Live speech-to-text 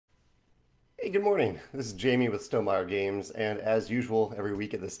Hey, good morning. This is Jamie with Stonemaier Games, and as usual, every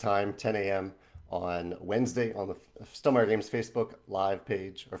week at this time, 10 a.m. on Wednesday on the Stonemaier Games Facebook live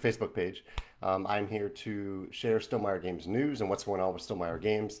page or Facebook page, I'm here to share Stonemaier Games news and what's going on with Stonemaier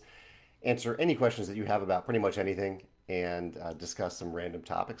Games, answer any questions that you have about pretty much anything, and discuss some random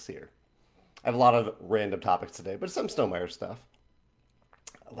topics here. I have a lot of random topics today, but some Stonemaier stuff.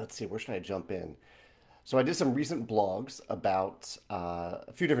 Let's see, where should I jump in? So I did some recent blogs about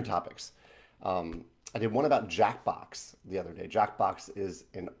a few different topics. I did one about Jackbox the other day. Jackbox is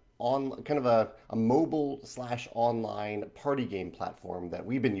an on kind of a mobile slash online party game platform that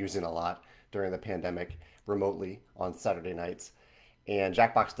we've been using a lot during the pandemic remotely on Saturday nights. And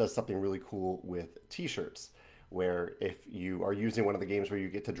Jackbox does something really cool with t-shirts, where if you are using one of the games where you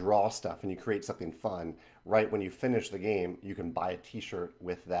get to draw stuff and you create something fun, right when you finish the game, you can buy a t-shirt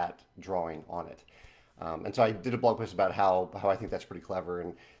with that drawing on it. And so I did a blog post about how I think that's pretty clever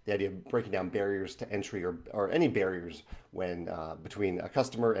and the idea of breaking down barriers to entry or any barriers when between a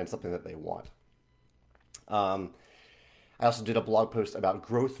customer and something that they want. Um, I also did a blog post about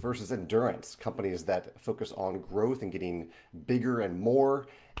growth versus endurance, companies that focus on growth and getting bigger and more,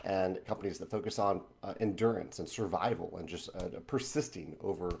 and companies that focus on endurance and survival and just persisting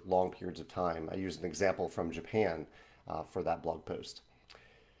over long periods of time. I used an example from Japan for that blog post.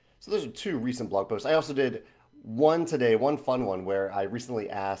 So those are two recent blog posts. I also did one today, one fun one, where I recently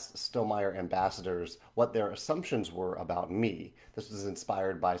asked Stonemaier ambassadors what their assumptions were about me. This was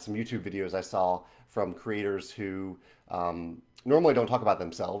inspired by some YouTube videos I saw from creators who normally don't talk about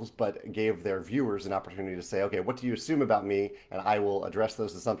themselves, but gave their viewers an opportunity to say, okay, what do you assume about me? And I will address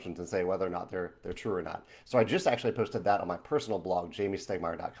those assumptions and say whether or not they're true or not. So I just actually posted that on my personal blog,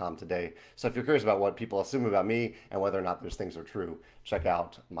 jamiestegmeyer.com today. So if you're curious about what people assume about me and whether or not those things are true, check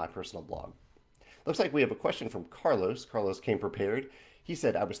out my personal blog. Looks like we have a question from Carlos. Carlos came prepared. He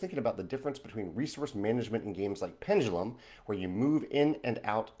said, I was thinking about the difference between resource management in games like Pendulum, where you move in and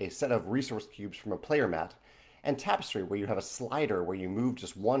out a set of resource cubes from a player mat, and Tapestry, where you have a slider where you move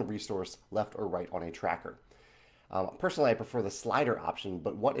just one resource left or right on a tracker. Personally, I prefer the slider option,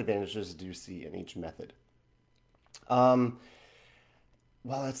 but what advantages do you see in each method? Um,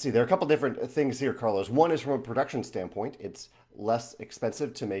 well, let's see. There are a couple different things here, Carlos. One is from a production standpoint. It's less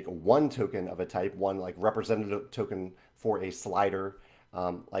expensive to make one token of a type, one like representative token for a slider,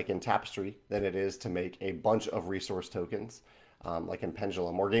 like in Tapestry, than it is to make a bunch of resource tokens, like in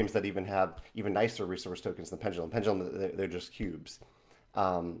Pendulum, or games that even have even nicer resource tokens than Pendulum. Pendulum, they're just cubes.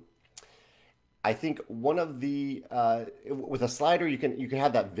 Um, I think one of the with a slider you can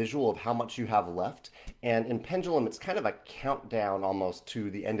have that visual of how much you have left, and in Pendulum it's kind of a countdown almost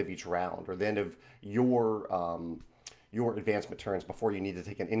to the end of each round or the end of your advancement turns before you need to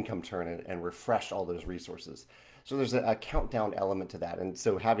take an income turn and refresh all those resources. So there's a countdown element to that, and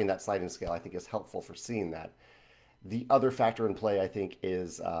so having that sliding scale I think is helpful for seeing that. The other factor in play I think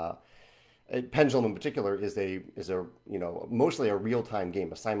is Pendulum in particular is a mostly a real time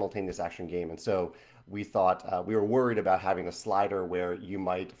game, a simultaneous action game, and so we thought we were worried about having a slider where you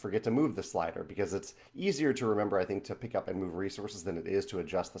might forget to move the slider because it's easier to remember I think to pick up and move resources than it is to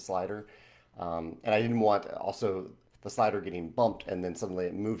adjust the slider, and I didn't want also the slider getting bumped and then suddenly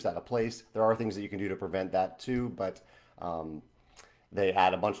it moves out of place. There are things that you can do to prevent that too, but they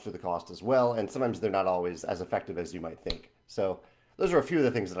add a bunch to the cost as well, and sometimes they're not always as effective as you might think. So those are a few of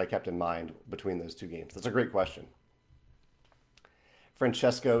the things that I kept in mind between those two games. That's a great question.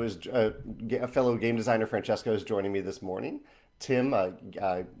 Francesco is a fellow game designer. Francesco is joining me this morning. Tim,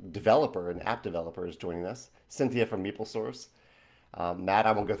 a developer, an app developer, is joining us. Cynthia from MeepleSource. Matt,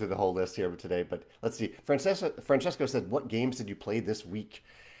 I won't go through the whole list here today, but let's see. Francesco said, "What games did you play this week?"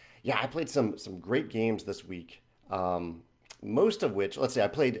 Yeah, I played some great games this week. Most of which, let's see, I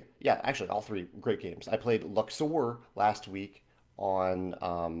played, yeah, actually all three great games. I played Luxor last week on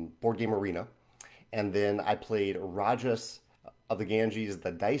Board Game Arena, and then I played Rajas of the Ganges,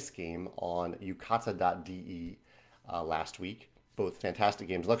 the dice game, on Yukata.de last week. Both fantastic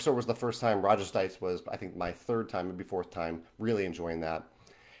games. Luxor was the first time. Rajas Dice was, I think, my third time, maybe fourth time. Really enjoying that.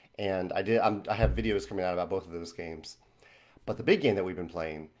 And I have videos coming out about both of those games. But the big game that we've been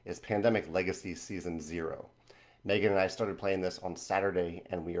playing is Pandemic Legacy Season 0. Megan and I started playing this on Saturday,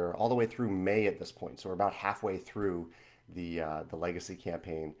 and we are all the way through May at this point. So we're about halfway through the Legacy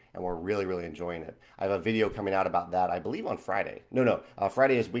campaign, and we're really, really enjoying it. I have a video coming out about that, I believe, on Friday. No,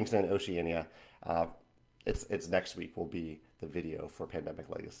 Friday is Wingston and Oceania. It's next week will be the video for Pandemic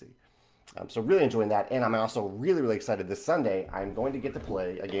Legacy. So really enjoying that, and I'm also really, really excited. This Sunday, I'm going to get to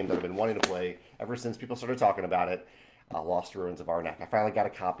play a game that I've been wanting to play ever since people started talking about it, Lost Ruins of Arnak. I finally got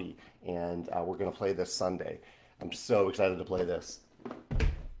a copy, and we're going to play this Sunday. I'm so excited to play this.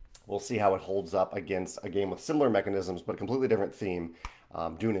 We'll see how it holds up against a game with similar mechanisms but a completely different theme,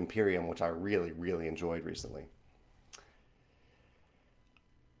 Dune Imperium, which I really, really enjoyed recently.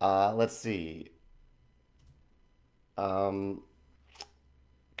 Let's see. Um,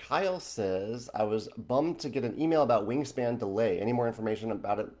 Kyle says, I was bummed to get an email about Wingspan delay. Any more information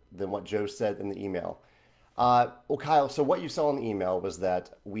about it than what Joe said in the email? Well, Kyle, so what you saw in the email was that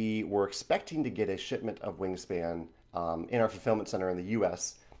we were expecting to get a shipment of Wingspan in our fulfillment center in the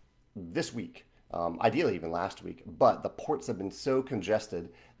US this week, ideally even last week, but the ports have been so congested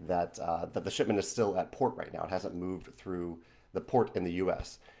that the shipment is still at port right now. It hasn't moved through the port in the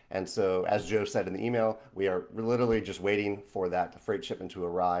US. And so, as Joe said in the email, we are literally just waiting for that freight shipment to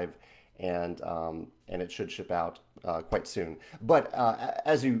arrive, and it should ship out quite soon. But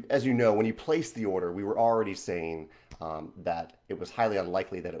as you know, when you placed the order, we were already saying that it was highly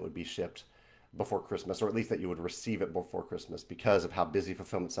unlikely that it would be shipped before Christmas, or at least that you would receive it before Christmas because of how busy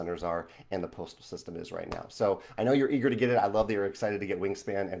fulfillment centers are and the postal system is right now. So I know you're eager to get it. I love that you're excited to get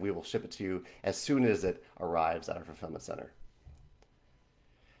Wingspan, and we will ship it to you as soon as it arrives at our fulfillment center.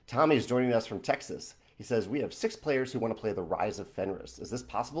 Tommy is joining us from Texas. He says, we have 6 players who want to play The Rise of Fenris. Is this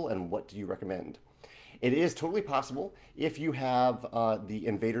possible, and what do you recommend? It is totally possible if you have the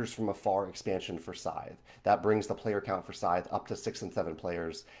Invaders from Afar expansion for Scythe. That brings the player count for Scythe up to 6 and 7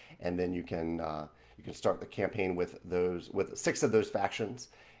 players, and then you can start the campaign with 6 of those factions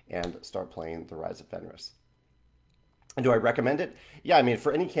and start playing The Rise of Fenris. And do I recommend it? Yeah, I mean,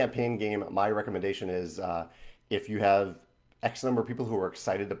 for any campaign game, my recommendation is if you have X number of people who are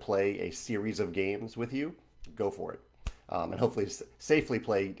excited to play a series of games with you, go for it. And hopefully safely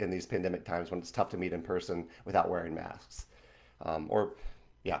play in these pandemic times when it's tough to meet in person without wearing masks.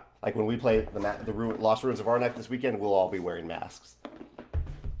 Like when we play the Lost Ruins of Arnak this weekend, we'll all be wearing masks.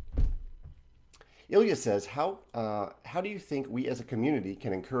 Ilya says, how do you think we as a community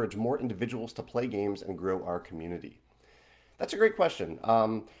can encourage more individuals to play games and grow our community? That's a great question.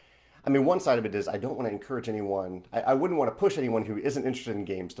 I mean, one side of it is I don't want to encourage anyone. I wouldn't want to push anyone who isn't interested in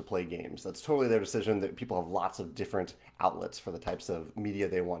games to play games. That's totally their decision. That people have lots of different outlets for the types of media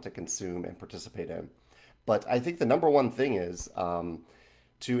they want to consume and participate in. But I think the number one thing is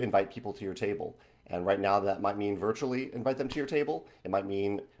to invite people to your table. And right now that might mean virtually invite them to your table. It might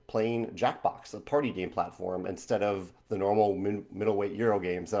mean playing Jackbox, a party game platform, instead of the normal middleweight Euro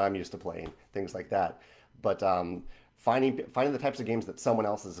games that I'm used to playing, things like that. But finding the types of games that someone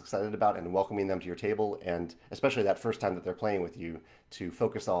else is excited about and welcoming them to your table, and especially that first time that they're playing with you, to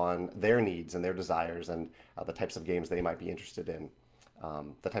focus on their needs and their desires and the types of games they might be interested in,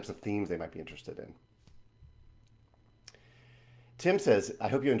 the types of themes they might be interested in. Tim says, I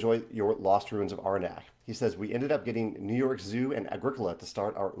hope you enjoy your Lost Ruins of Arnak. He says, we ended up getting New York Zoo and Agricola to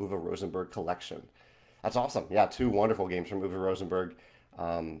start our Uwe Rosenberg collection. That's awesome. Yeah, 2 wonderful games from Uwe Rosenberg.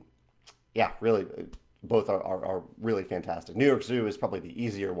 Really, both are really fantastic. New York Zoo is probably the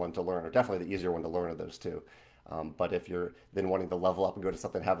easier one to learn, or definitely the easier one to learn of those 2. But if you're then wanting to level up and go to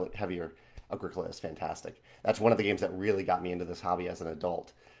something heavier, Agricola is fantastic. That's one of the games that really got me into this hobby as an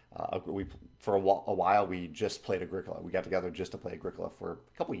adult. For a while, we just played Agricola. We got together just to play Agricola for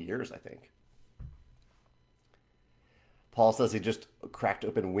a couple years, I think. Paul says he just cracked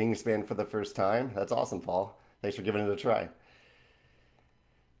open Wingspan for the first time. That's awesome, Paul. Thanks for giving it a try.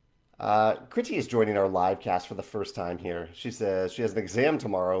 Kriti is joining our live cast for the first time here. She says she has an exam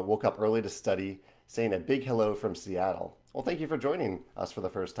tomorrow, woke up early to study, saying a big hello from Seattle. Well, thank you for joining us for the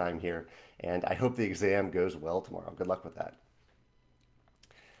first time here, and I hope the exam goes well tomorrow. Good luck with that.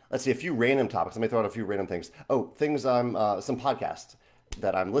 Let's see, a few random topics. Let me throw out a few random things. Some podcasts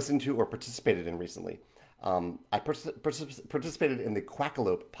that I'm listening to or participated in recently. I participated in the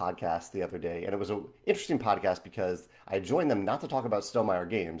Quackalope podcast the other day, and it was an interesting podcast because I joined them not to talk about Stonemaier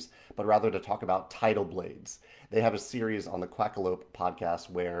games, but rather to talk about Tidal Blades. They have a series on the Quackalope podcast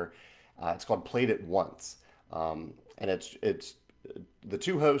where it's called Played It Once, and it's the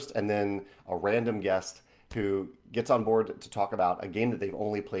 2 hosts and then a random guest who gets on board to talk about a game that they've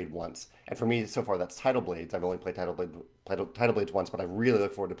only played once. And for me, so far, that's Tidal Blades. I've only played Tidal Blades once, but I really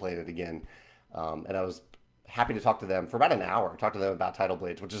look forward to playing it again. And I was happy to talk to them for about an hour, talk to them about Tidal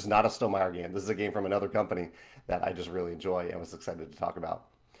Blades, which is not a Stonemaier game. This is a game from another company that I just really enjoy and was excited to talk about.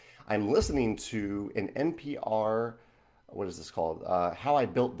 I'm listening to an NPR, what is this called? How I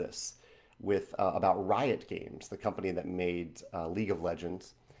Built This, about Riot Games, the company that made League of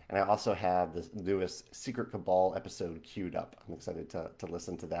Legends. And I also have the newest Secret Cabal episode queued up. I'm excited to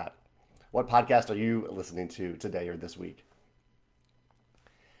listen to that. What podcast are you listening to today or this week?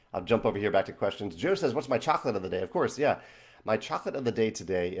 I'll jump over here back to questions. Joe says, what's my chocolate of the day? Of course, yeah. My chocolate of the day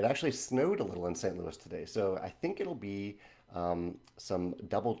today, it actually snowed a little in St. Louis today. So I think it'll be some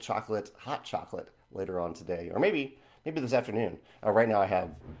double chocolate, hot chocolate later on today, or maybe this afternoon. Right now I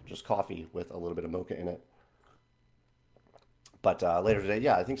have just coffee with a little bit of mocha in it. But later today,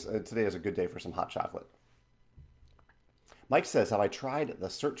 yeah, I think today is a good day for some hot chocolate. Mike says, have I tried the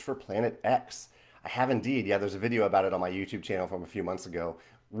Search for Planet X? I have indeed. Yeah, there's a video about it on my YouTube channel from a few months ago.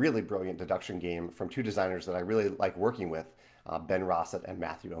 Really brilliant deduction game from two designers that I really like working with, Ben Rossett and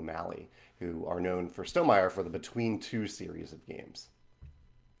Matthew O'Malley, who are known for Stonemaier for the Between Two series of games.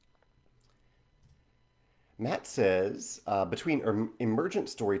 Matt says, between emergent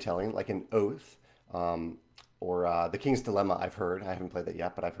storytelling, like an Oath, or The King's Dilemma, I've heard. I haven't played that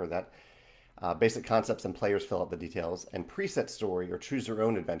yet, but I've heard that. Basic concepts and players fill out the details, and preset story or choose your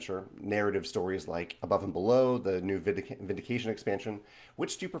own adventure, narrative stories like Above and Below, the new Vindication expansion.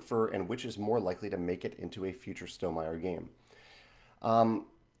 Which do you prefer, and which is more likely to make it into a future Stonemaier game?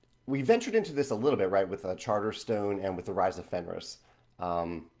 We ventured into this a little bit, right, with Charterstone and with the Rise of Fenris.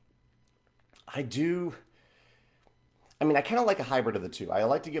 I do. I mean, I kind of like a hybrid of the two. I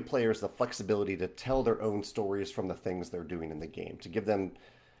like to give players the flexibility to tell their own stories from the things they're doing in the game, to give them,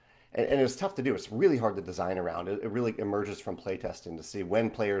 and it's tough to do. It's really hard to design around. It really emerges from playtesting to see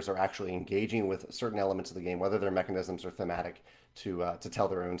when players are actually engaging with certain elements of the game, whether they're mechanisms or thematic, to tell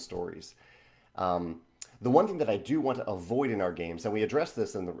their own stories. The one thing that I do want to avoid in our games, and we address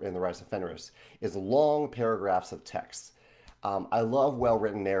this in the Rise of Fenris, is long paragraphs of text. I love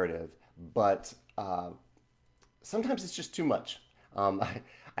well-written narrative, but sometimes it's just too much.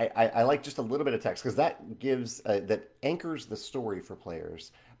 I like just a little bit of text because that gives that anchors the story for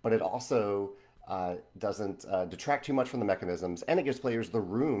players, but it also doesn't detract too much from the mechanisms, and it gives players the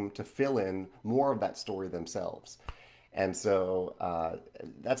room to fill in more of that story themselves. And so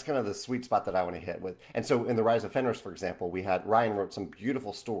that's kind of the sweet spot that I want to hit with. And so in the Rise of Fenris, for example, we had Ryan wrote some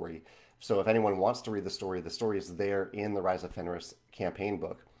beautiful story. So if anyone wants to read the story is there in the Rise of Fenris campaign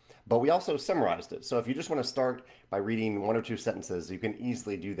book. But we also summarized it. So if you just want to start by reading one or two sentences, you can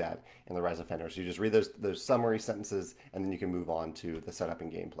easily do that in the Rise of Fenris. You just read those summary sentences, and then you can move on to the setup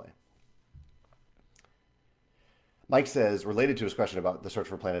and gameplay. Mike says, related to his question about the Search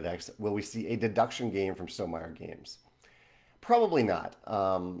for Planet X, will we see a deduction game from Stonemaier Games? Probably not.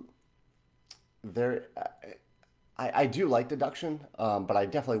 I do like deduction, but I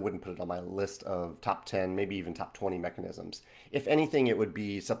definitely wouldn't put it on my list of top 10, maybe even top 20 mechanisms. If anything, it would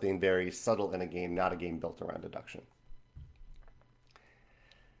be something very subtle in a game, not a game built around deduction.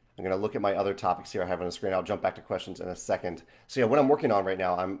 I'm going to look at my other topics here I have on the screen. I'll jump back to questions in a second. So yeah, what I'm working on right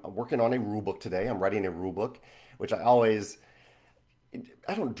now, I'm working on a rulebook today. I'm writing a rulebook, which I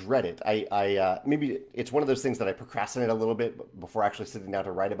don't dread it. Maybe it's one of those things that I procrastinate a little bit before actually sitting down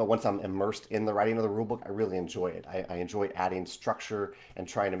to write it. But once I'm immersed in the writing of the rulebook, I really enjoy it. I enjoy adding structure and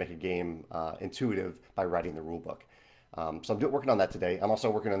trying to make a game intuitive by writing the rulebook. So I'm working on that today. I'm also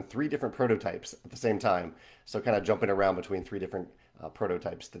working on 3 different prototypes at the same time. So kind of jumping around between 3 different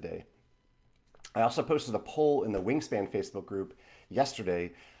prototypes today. I also posted a poll in the Wingspan Facebook group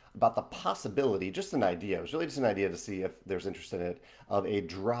yesterday about the possibility, just an idea, it was really just an idea to see if there's interest in it, of a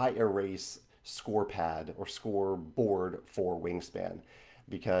dry erase score pad or scoreboard for Wingspan.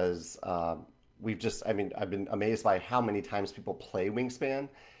 Because I've been amazed by how many times people play Wingspan.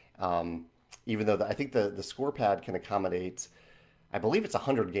 Even though I think the score pad can accommodate, I believe it's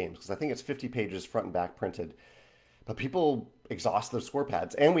 100 games, because I think it's 50 pages front and back printed. But people exhaust those score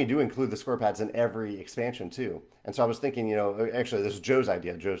pads, and we do include the score pads in every expansion too. And so I was thinking, actually this is Joe's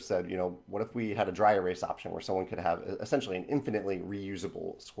idea. Joe said, what if we had a dry erase option where someone could have essentially an infinitely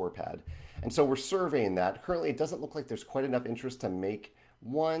reusable score pad? And so we're surveying that. Currently, it doesn't look like there's quite enough interest to make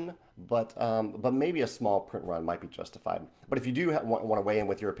one, but maybe a small print run might be justified. But if you do want to weigh in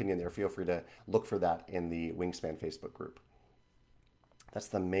with your opinion there, feel free to look for that in the Wingspan Facebook group. That's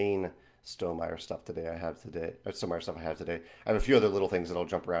the main Stonemaier stuff I have today. I have a few other little things that I'll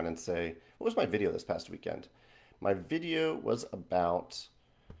jump around and say. What was my video this past weekend? My video was about,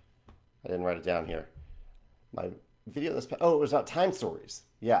 I didn't write it down here. My video it was about time stories.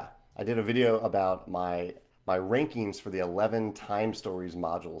 Yeah, I did a video about my rankings for the 11 time stories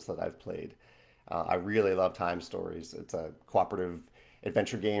modules that I've played. I really love time stories. It's a cooperative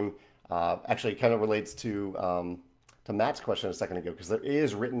adventure game. Actually, it kind of relates to Matt's question a second ago, because there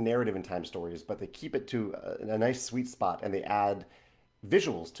is written narrative in time stories, but they keep it to a nice sweet spot, and they add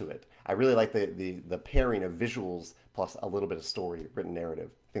visuals to it. I really like the pairing of visuals plus a little bit of story, written narrative.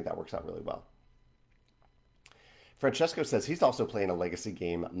 I think that works out really well. Francesco says he's also playing a legacy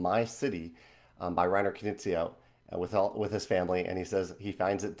game, My City, by Reiner Knizia, with his family, and he says he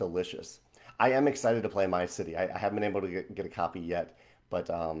finds it delicious. I am excited to play My City. I haven't been able to get a copy yet, but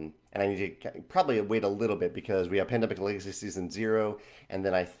and I need to probably wait a little bit because we have Pandemic Legacy Season 0, and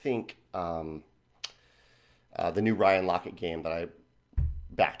then I think the new Ryan Lockett game that I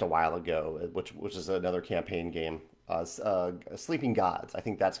backed a while ago, which is another campaign game. Sleeping Gods. I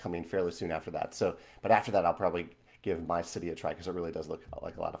think that's coming fairly soon after that. So, but after that, I'll probably give My City a try because it really does look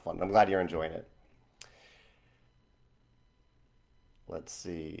like a lot of fun. I'm glad you're enjoying it. Let's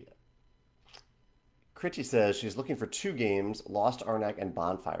see. Critty says she's looking for two games, Lost Arnak and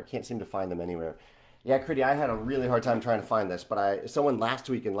Bonfire. Can't seem to find them anywhere. Yeah, Critty, I had a really hard time trying to find this, but someone last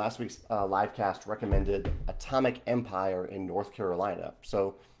week in last week's livecast recommended Atomic Empire in North Carolina.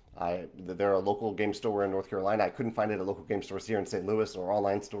 So they're a local game store in North Carolina. I couldn't find it at local game stores here in St. Louis or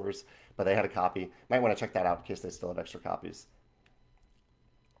online stores, but they had a copy. Might want to check that out in case they still have extra copies.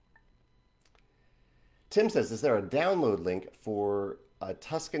 Tim says, is there a download link for a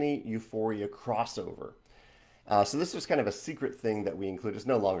Tuscany Euphoria crossover? So this was kind of a secret thing that we included. It's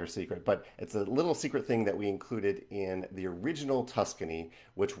no longer secret, but it's a little secret thing that we included in the original Tuscany,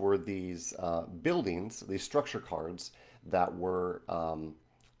 which were these buildings, these structure cards that were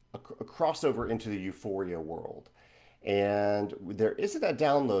a crossover into the Euphoria world. And there isn't a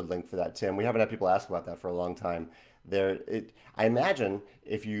download link for that, Tim. We haven't had people ask about that for a long time. I imagine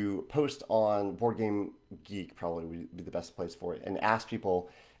if you post on Board Game Geek, probably would be the best place for it, and ask people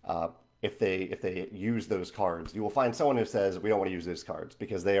if they use those cards, you will find someone who says we don't want to use those cards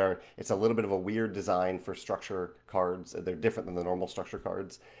because it's a little bit of a weird design for structure cards. They're different than the normal structure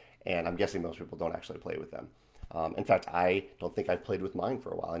cards, and I'm guessing most people don't actually play with them. In fact, I don't think I've played with mine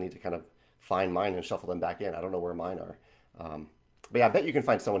for a while. I need to kind of find mine and shuffle them back in. I don't know where mine are. But yeah, I bet you can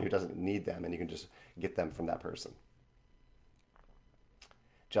find someone who doesn't need them and you can just get them from that person.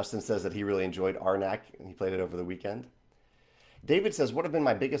 Justin says that he really enjoyed Arnak and he played it over the weekend. David says, what have been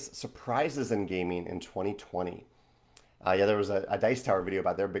my biggest surprises in gaming in 2020? Yeah, there was a Dice Tower video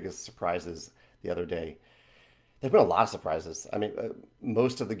about their biggest surprises the other day. There've been a lot of surprises. I mean,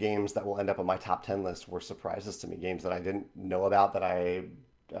 most of the games that will end up on my top 10 list were surprises to me. Games that I didn't know about, that I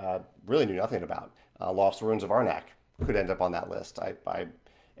really knew nothing about. Lost Ruins of Arnak could end up on that list. I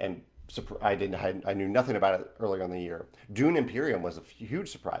knew nothing about it earlier in the year. Dune Imperium was a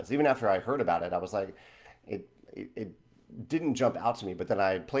huge surprise. Even after I heard about it, I was like, it didn't jump out to me, but then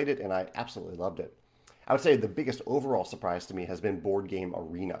I played it and I absolutely loved it. I would say the biggest overall surprise to me has been Board Game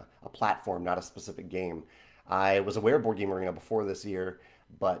Arena, a platform, not a specific game. I was aware of Board Game Arena before this year,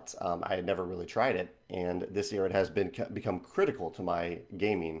 but I had never really tried it. And this year it has become critical to my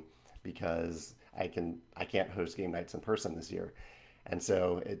gaming because I can't host game nights in person this year. And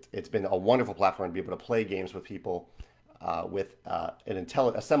so it's been a wonderful platform to be able to play games with people with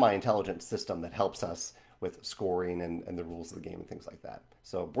a semi-intelligent system that helps us with scoring and the rules of the game and things like that.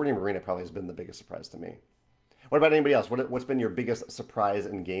 So Board Game Arena probably has been the biggest surprise to me. What about anybody else? What's been your biggest surprise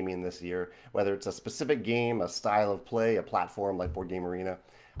in gaming this year? Whether it's a specific game, a style of play, a platform like Board Game Arena,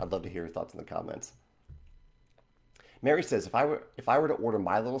 I'd love to hear your thoughts in the comments. Mary says, if I were to order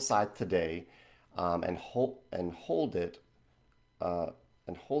My Little Scythe today, and hold it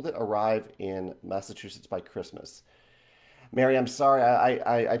arrive in Massachusetts by Christmas. Mary, I'm sorry.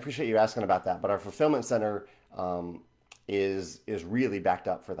 I appreciate you asking about that, but our fulfillment center is really backed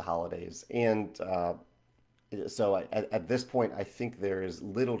up for the holidays, and so at this point, I think there is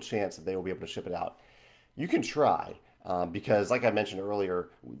little chance that they will be able to ship it out. You can try because, like I mentioned earlier,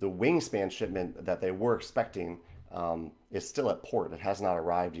 the Wingspan shipment that they were expecting is still at port. It has not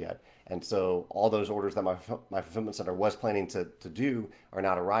arrived yet. And so all those orders that my fulfillment center was planning to do are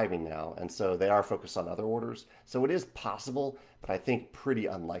not arriving now. And so they are focused on other orders. So it is possible, but I think pretty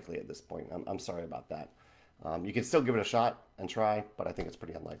unlikely at this point. I'm sorry about that. You can still give it a shot and try, but I think it's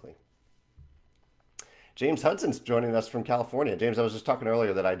pretty unlikely. James Hudson's joining us from California. James, I was just talking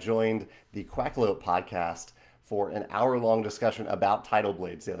earlier that I joined the Quackalope podcast for an hour-long discussion about Tidal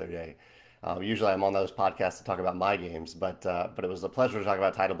Blades the other day. Usually I'm on those podcasts to talk about my games, but it was a pleasure to talk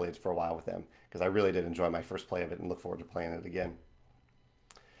about Tidal Blades for a while with them because I really did enjoy my first play of it and look forward to playing it again.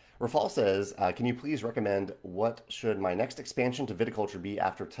 Rafal says, can you please recommend what should my next expansion to viticulture be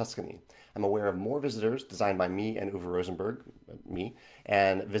after Tuscany? I'm aware of more visitors designed by me and Uwe Rosenberg,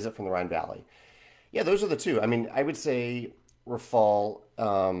 and Visit from the Rhine Valley. Yeah, those are the two. I mean, I would say Rafal.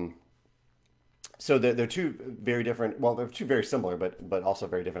 So they're two very different. Well, they're two very similar, but also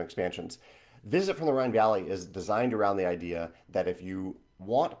very different expansions. Visit from the Rhine Valley is designed around the idea that if you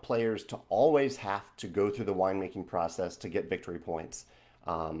want players to always have to go through the winemaking process to get victory points,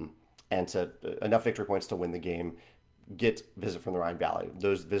 and to enough victory points to win the game, get Visit from the Rhine Valley.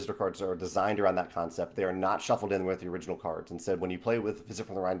 Those visitor cards are designed around that concept. They are not shuffled in with the original cards. Instead, when you play with Visit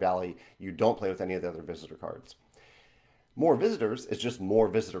from the Rhine Valley, you don't play with any of the other visitor cards. More visitors is just more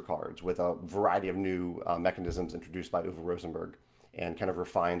visitor cards with a variety of new mechanisms introduced by Uwe Rosenberg and kind of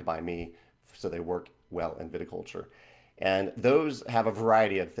refined by me so they work well in viticulture. And those have a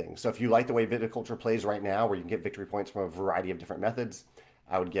variety of things. So if you like the way viticulture plays right now, where you can get victory points from a variety of different methods,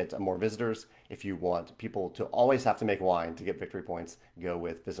 I would get more visitors. If you want people to always have to make wine to get victory points, go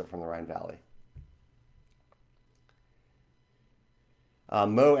with Visit from the Rhine Valley.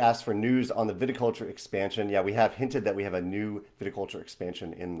 Mo asked for news on the viticulture expansion. Yeah, we have hinted that we have a new viticulture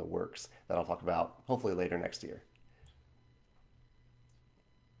expansion in the works that I'll talk about hopefully later next year.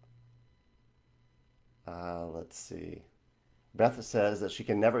 Let's see. Beth says that she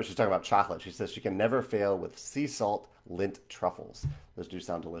can never, she's talking about chocolate. She says she can never fail with sea salt lint truffles. Those do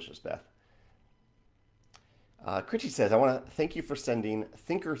sound delicious, Beth. Critchy says, I want to thank you for sending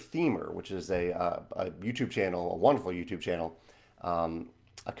Thinker Themer, which is a YouTube channel, a wonderful YouTube channel,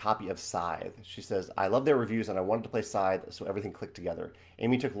 a copy of Scythe. She says, I love their reviews and I wanted to play Scythe so everything clicked together.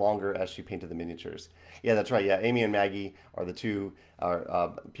 Amy took longer as she painted the miniatures. Yeah, that's right. Yeah, Amy and Maggie are the two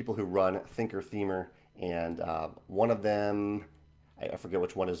people who run Thinker Themer. And one of them, I forget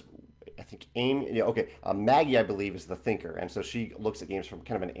which one is, I think Amy, yeah, okay. Maggie, I believe, is the thinker. And so she looks at games from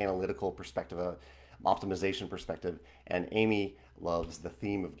kind of an analytical perspective, a optimization perspective, and Amy loves the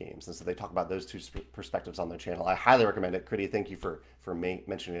theme of games. And so they talk about those two perspectives on their channel. I highly recommend it. Critty, thank you for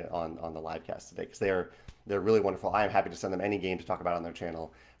mentioning it on the livecast today, because they're really wonderful. I am happy to send them any game to talk about on their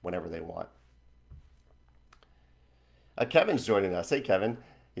channel whenever they want. Kevin's joining us. Hey, Kevin.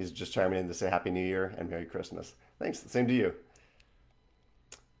 He's just chiming in to say Happy New Year and Merry Christmas. Thanks. The same to you.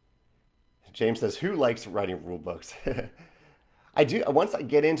 James says, who likes writing rule books? I do. Once I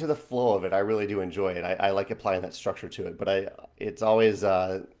get into the flow of it, I really do enjoy it. I like applying that structure to it, but it's always,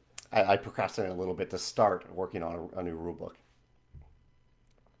 I procrastinate a little bit to start working on a new rule book.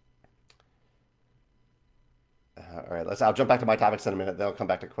 All right, I'll jump back to my topics in a minute. Then I'll come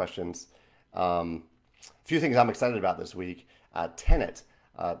back to questions. A few things I'm excited about this week. Tenet,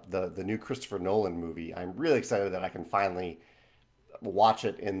 the new Christopher Nolan movie. I'm really excited that I can finally watch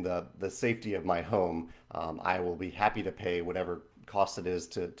it in the safety of my home. I will be happy to pay whatever cost it is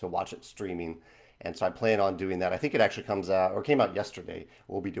to watch it streaming. And so I plan on doing that. I think it actually comes out or came out yesterday.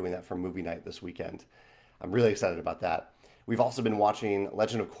 We'll be doing that for movie night this weekend. I'm really excited about that. We've also been watching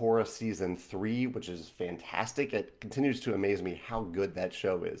Legend of Korra Season 3, which is fantastic. It continues to amaze me how good that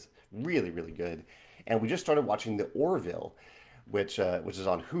show is. Really, really good. And we just started watching The Orville, which is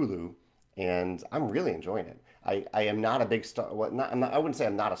on Hulu, and I'm really enjoying it. I am not a big Star. Well, I wouldn't say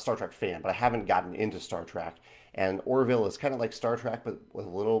I'm not a Star Trek fan, but I haven't gotten into Star Trek. And Orville is kind of like Star Trek, but with a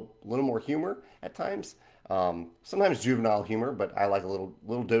little more humor at times. Sometimes juvenile humor, but I like a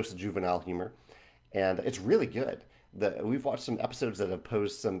little dose of juvenile humor, and it's really good. We've watched some episodes that have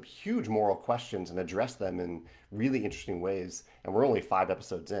posed some huge moral questions and addressed them in really interesting ways, and we're only 5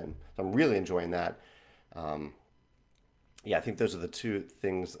 episodes in, so I'm really enjoying that. Yeah, I think those are the two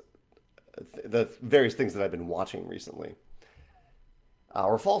things, the various things that I've been watching recently.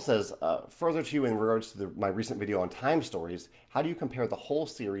 Rafal says, further to you in regards to my recent video on time stories, how do you compare the whole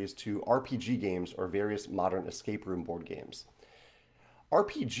series to RPG games or various modern escape room board games?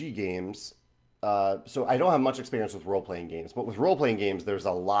 RPG games, so I don't have much experience with role-playing games, but with role-playing games, there's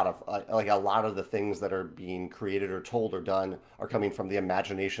a lot of, a lot of the things that are being created or told or done are coming from the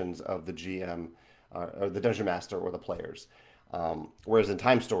imaginations of the GM, or the Dungeon Master or the players. Whereas in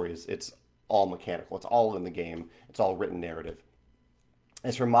time stories, it's all mechanical. It's all in the game. It's all written narrative.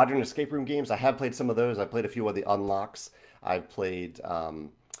 As for modern escape room games, I have played some of those. I've played a few of the Unlocks. I've played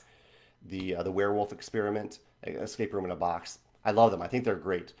the Werewolf Experiment, Escape Room in a Box. I love them. I think they're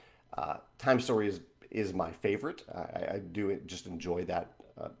great. Time Story is my favorite. I do just enjoy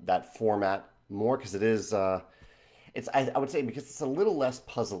that format more because it is. I would say because it's a little less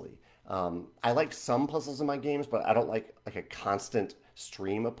puzzly. I like some puzzles in my games, but I don't like a constant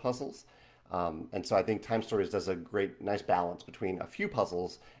stream of puzzles. And so I think Time Stories does a nice balance between a few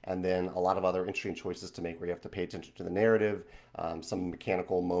puzzles and then a lot of other interesting choices to make where you have to pay attention to the narrative, some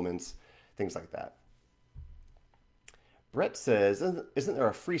mechanical moments, things like that. Brett says, isn't there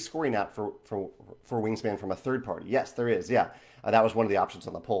a free scoring app for Wingspan from a third party? Yes, there is. Yeah, that was one of the options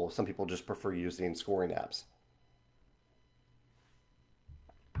on the poll. Some people just prefer using scoring apps.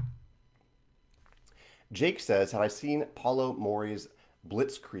 Jake says, have I seen Paulo Mori's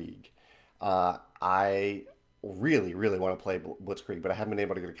Blitzkrieg? I really, really want to play Blitzkrieg, but I haven't been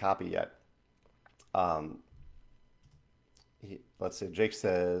able to get a copy yet. Let's see. Jake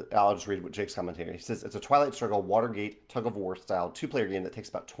says, I'll just read what Jake's commentary. He says, it's a Twilight Struggle, Watergate, tug-of-war style, 2-player game that takes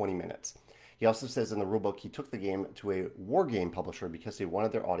about 20 minutes. He also says in the rulebook he took the game to a war game publisher because he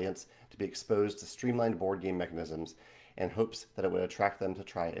wanted their audience to be exposed to streamlined board game mechanisms and hopes that it would attract them to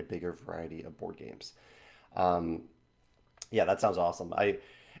try a bigger variety of board games. Um, yeah, that sounds awesome.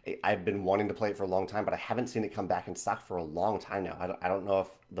 I've been wanting to play it for a long time, but I haven't seen it come back in stock for a long time now. I don't know if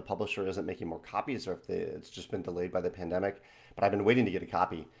the publisher isn't making more copies or if it's just been delayed by the pandemic, but I've been waiting to get a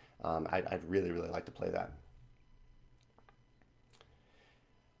copy. I'd really, really like to play that.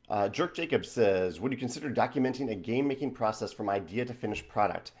 Jerk Jacobs says, would you consider documenting a game making process from idea to finished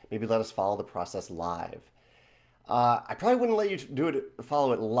product? Maybe let us follow the process live. I probably wouldn't let you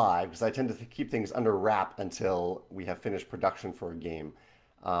follow it live because I tend to keep things under wrap until we have finished production for a game.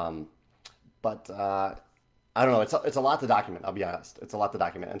 Um, but I don't know. It's a lot to document. I'll be honest. It's a lot to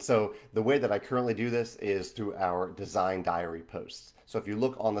document. And so the way that I currently do this is through our design diary posts. So if you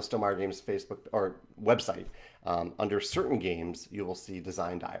look on the Stonemaier Games Facebook or website, under certain games, you will see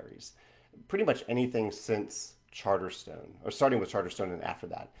design diaries. Pretty much anything since Charterstone, or starting with Charterstone and after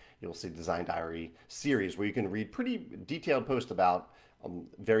that, you'll see design diary series where you can read pretty detailed posts about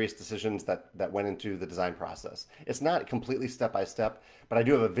various decisions that went into the design process. It's not completely step by step, but I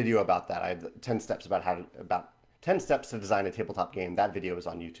do have a video about that. I have 10 steps about 10 steps to design a tabletop game. That video is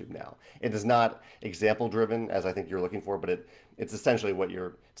on YouTube now. It is not example driven as I think you're looking for, but it's essentially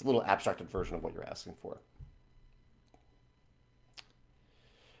it's a little abstracted version of what you're asking for.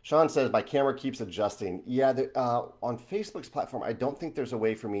 Sean says, my camera keeps adjusting. Yeah, on Facebook's platform, I don't think there's a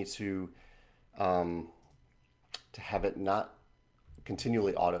way for me to have it not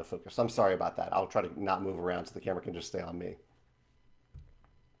continually autofocus. I'm sorry about that. I'll try to not move around so the camera can just stay on me.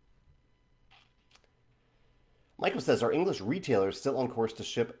 Michael says, are English retailers still on course to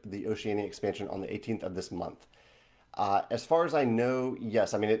ship the Oceania expansion on the 18th of this month? As far as I know,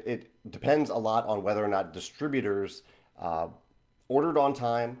 yes. I mean, it depends a lot on whether or not distributors ordered on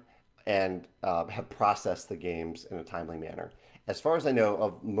time and have processed the games in a timely manner. As far as I know,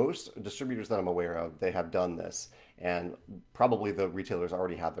 of most distributors that I'm aware of, they have done this, and probably the retailers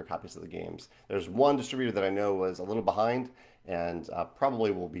already have their copies of the games. There's one distributor that I know was a little behind and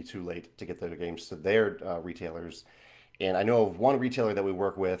probably will be too late to get their games to their retailers. And I know of one retailer that we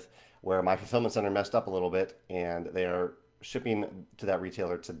work with where my fulfillment center messed up a little bit, and they are shipping to that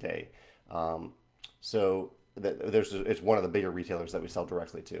retailer today. So it's one of the bigger retailers that we sell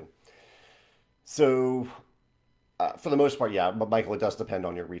directly to. So for the most part, yeah, but Michael, it does depend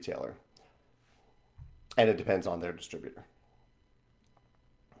on your retailer. And it depends on their distributor.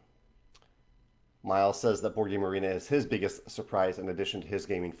 Miles says that Board Game Arena is his biggest surprise in addition to his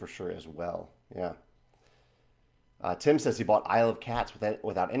gaming for sure as well. Yeah. Tim says he bought Isle of Cats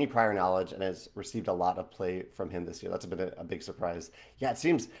without any prior knowledge and has received a lot of play from him this year. That's been a big surprise. Yeah, it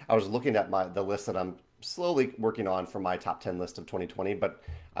seems, I was looking at the list that I'm slowly working on for my top 10 list of 2020, but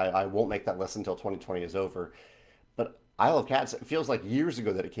I won't make that list until 2020 is over. But Isle of Cats, it feels like years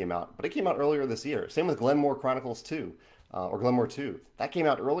ago that it came out, but it came out earlier this year. Same with Glenmore Chronicles 2, or Glenmore 2. That came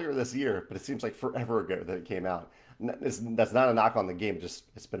out earlier this year, but it seems like forever ago that it came out. That's not a knock on the game,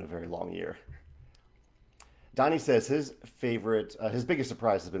 it's been a very long year. Donnie says his biggest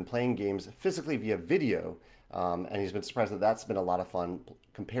surprise has been playing games physically via video, and he's been surprised that that's been a lot of fun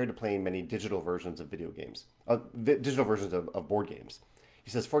compared to playing many digital versions of video games, digital versions of board games. He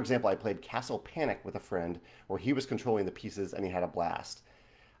says, for example, I played Castle Panic with a friend where he was controlling the pieces and he had a blast.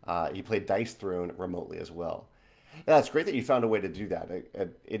 He played Dice Throne remotely as well. Yeah, it's great that you found a way to do that.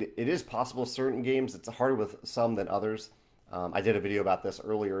 It is possible certain games. It's harder with some than others. I did a video about this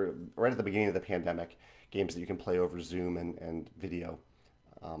earlier, right at the beginning of the pandemic, games that you can play over Zoom and video.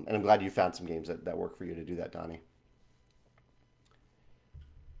 And I'm glad you found some games that work for you to do that, Donnie.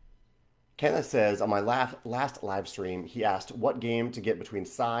 Kenneth says, on my last live stream, he asked what game to get between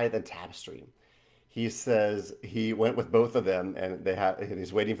Scythe and Tapestry. He says he went with both of them, and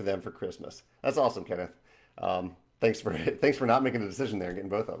he's waiting for them for Christmas. That's awesome, Kenneth. Thanks for not making a decision there and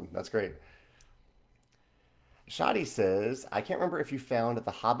getting both of them. That's great. Shadi says, I can't remember if you found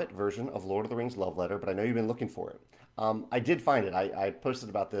the Hobbit version of Lord of the Rings Love Letter, but I know you've been looking for it. I did find it. I posted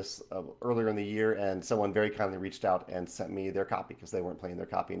about this earlier in the year, and someone very kindly reached out and sent me their copy because they weren't playing their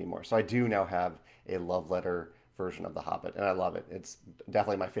copy anymore. So I do now have a Love Letter version of The Hobbit, and I love it. It's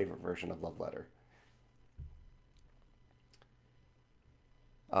definitely my favorite version of Love Letter.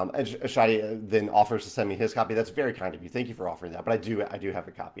 And Shadi then offers to send me his copy. That's very kind of you. Thank you for offering that. But I do have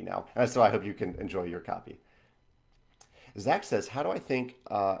a copy now, and so I hope you can enjoy your copy. Zach says, what do I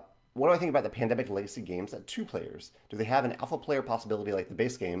think about the Pandemic Legacy games at 2 players? Do they have an alpha player possibility like the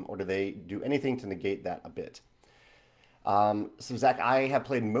base game, or do they do anything to negate that a bit? So Zach, I have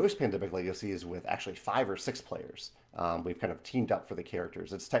played most Pandemic Legacies with actually 5 or 6 players. We've kind of teamed up for the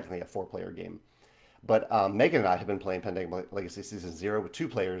characters. It's technically a 4-player game. But Megan and I have been playing Pandemic Legacy Season 0 with 2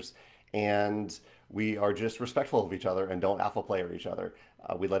 players, and we are just respectful of each other and don't alpha player each other.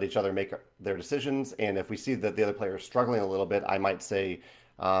 We let each other make their decisions, and if we see that the other player is struggling a little bit, I might say,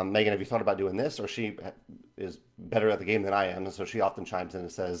 Megan, have you thought about doing this? Or she is better at the game than I am, and so she often chimes in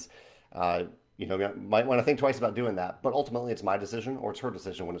and says, might want to think twice about doing that. But ultimately, it's my decision or it's her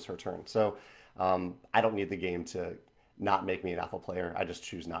decision when it's her turn. So I don't need the game to not make me an alpha player. I just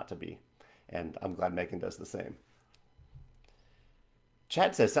choose not to be. And I'm glad Megan does the same.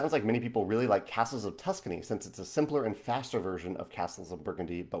 Chad says, sounds like many people really like Castles of Tuscany since it's a simpler and faster version of Castles of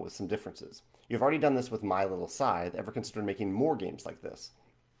Burgundy, but with some differences. You've already done this with My Little Scythe. Ever considered making more games like this?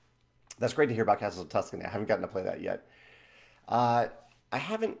 That's great to hear about Castles of Tuscany. I haven't gotten to play that yet. I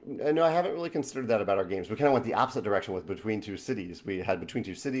haven't, no, I haven't really considered that about our games. We kind of went the opposite direction with Between Two Cities. We had Between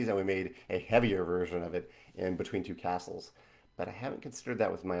Two Cities and we made a heavier version of it in Between Two Castles. But I haven't considered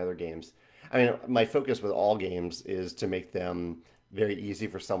that with my other games. I mean, my focus with all games is to make them very easy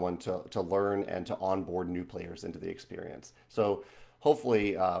for someone to learn and to onboard new players into the experience. So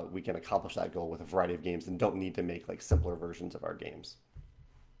hopefully we can accomplish that goal with a variety of games and don't need to make like simpler versions of our games.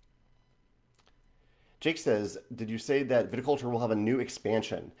 Jake says, did you say that Viticulture will have a new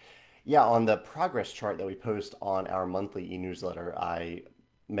expansion? Yeah, on the progress chart that we post on our monthly e-newsletter, I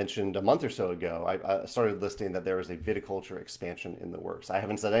mentioned a month or so ago, I started listing that there is a Viticulture expansion in the works. I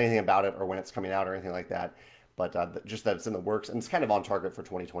haven't said anything about it or when it's coming out or anything like that, but just that it's in the works and it's kind of on target for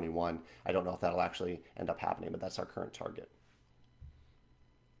 2021. I don't know if that'll actually end up happening, but that's our current target.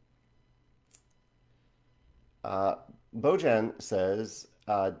 Bojan says,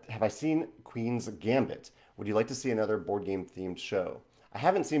 have I seen Queen's Gambit? Would you like to see another board game themed show? I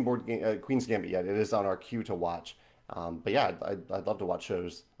haven't seen Queen's Gambit yet. It is on our queue to watch. But yeah, I'd love to watch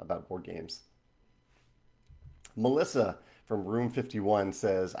shows about board games. Melissa from Room 51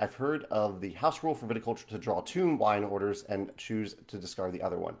 says, I've heard of the house rule for viticulture to draw two wine orders and choose to discard the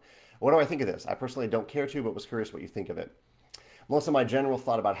other one. What do I think of this? I personally don't care to, but was curious what you think of it. Melissa, my general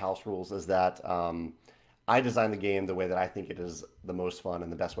thought about house rules is that I design the game the way that I think it is the most fun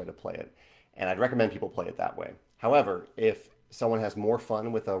and the best way to play it. And I'd recommend people play it that way. However, if someone has more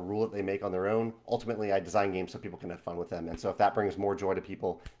fun with a rule that they make on their own, ultimately I design games so people can have fun with them. And so if that brings more joy to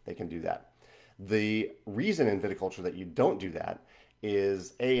people, they can do that. The reason in viticulture that you don't do that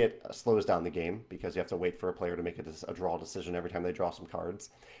is A, it slows down the game because you have to wait for a player to make a draw decision every time they draw some cards.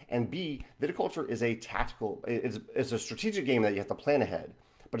 And B, viticulture is a tactical, it's a strategic game that you have to plan ahead.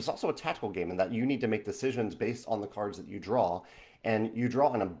 But it's also a tactical game in that you need to make decisions based on the cards that you draw. And you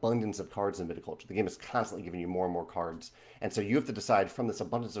draw an abundance of cards in viticulture. The game is constantly giving you more and more cards. And so you have to decide from this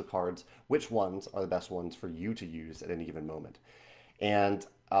abundance of cards which ones are the best ones for you to use at any given moment. And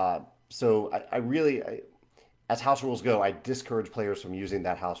so I really, as house rules go, I discourage players from using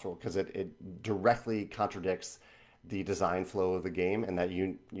that house rule because it directly contradicts the design flow of the game and that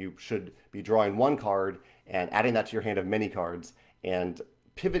you should be drawing one card and adding that to your hand of many cards and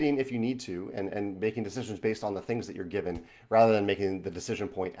pivoting if you need to and making decisions based on the things that you're given rather than making the decision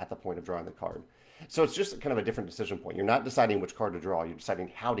point at the point of drawing the card. So it's just kind of a different decision point. You're not deciding which card to draw. You're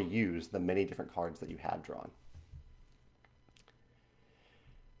deciding how to use the many different cards that you have drawn.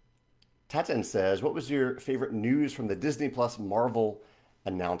 Tatan says, what was your favorite news from the Disney Plus Marvel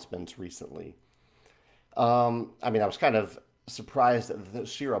announcements recently? I mean, I was kind of surprised at the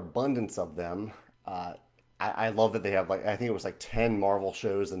sheer abundance of them. I love that they have I think it was like 10 Marvel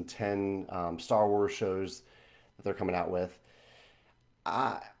shows and 10 Star Wars shows that they're coming out with.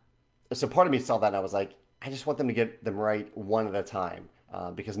 So part of me saw that and I was like, I just want them to get them right one at a time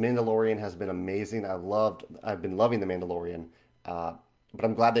because Mandalorian has been amazing. I've been loving the Mandalorian, but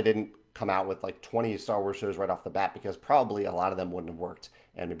I'm glad they didn't come out with like 20 Star Wars shows right off the bat because probably a lot of them wouldn't have worked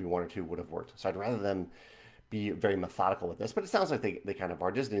and maybe one or two would have worked. So I'd rather them be very methodical with this, but it sounds like they kind of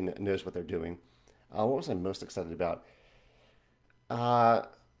are. Disney knows what they're doing. What was I most excited about? I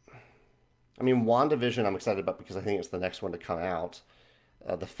mean, WandaVision I'm excited about because I think it's the next one to come out.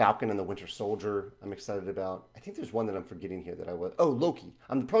 The Falcon and the Winter Soldier I'm excited about. I think there's one that I'm forgetting here that I was... Oh, Loki.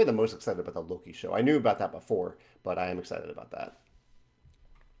 I'm probably the most excited about the Loki show. I knew about that before, but I am excited about that.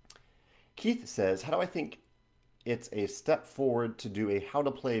 Keith says, how do I think it's a step forward to do a how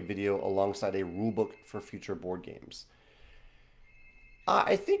to play video alongside a rulebook for future board games?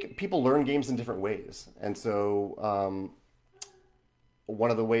 I think people learn games in different ways. And so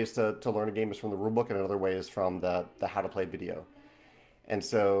one of the ways to learn a game is from the rulebook and another way is from the how to play video. And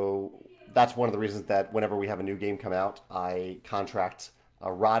so that's one of the reasons that whenever we have a new game come out, I contract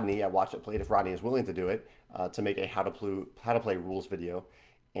Rodney, I watch it played if Rodney is willing to do it, to make a how to play rules video.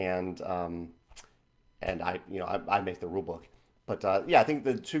 And I make the rule book. But yeah, I think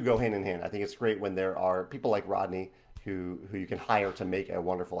the two go hand in hand. I think it's great when there are people like Rodney who you can hire to make a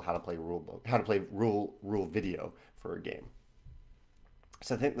wonderful how to play rule book, how to play rule video for a game.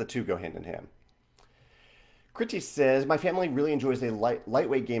 So I think the two go hand in hand. Kriti says, my family really enjoys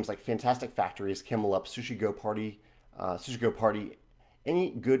lightweight games like Fantastic Factories, Camel Up, Sushi Go Party.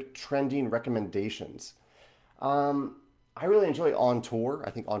 Any good trending recommendations? I really enjoy On Tour. I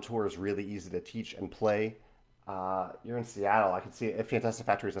think On Tour is really easy to teach and play. You're in Seattle. I can see it. Fantastic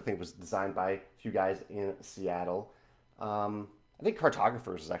Factories, I think, was designed by a few guys in Seattle. I think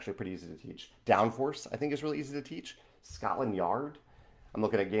Cartographers is actually pretty easy to teach. Downforce, I think, is really easy to teach. Scotland Yard. I'm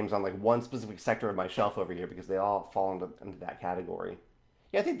looking at games on like one specific sector of my shelf over here because they all fall into that category.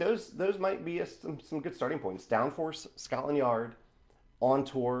 Yeah, I think those might be some good starting points. Downforce, Scotland Yard, On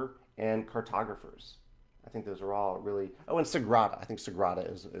Tour, and Cartographers. I think those are all really... Oh, and Sagrada. I think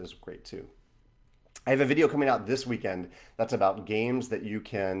Sagrada is great too. I have a video coming out this weekend that's about games that you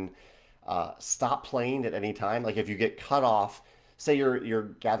can stop playing at any time. Like if you get cut off, say you're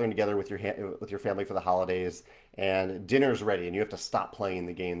gathering together with your family for the holidays and dinner's ready and you have to stop playing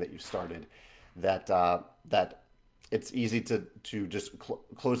the game that you started, that it's easy to just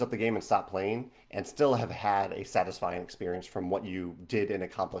close up the game and stop playing and still have had a satisfying experience from what you did and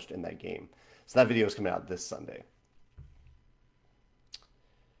accomplished in that game. So that video is coming out this Sunday.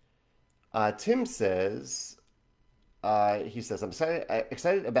 Tim says, he says, I'm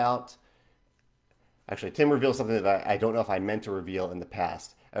excited about, actually, Tim reveals something that I don't know if I meant to reveal in the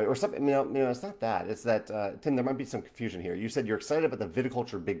past. Or something, it's not that. It's that, Tim, there might be some confusion here. You said you're excited about the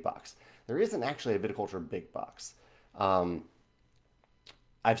Viticulture Big Box. There isn't actually a Viticulture Big Box.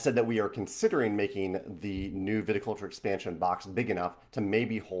 I've said that we are considering making the new Viticulture expansion box big enough to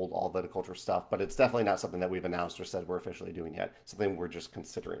maybe hold all Viticulture stuff, but it's definitely not something that we've announced or said we're officially doing yet. Something we're just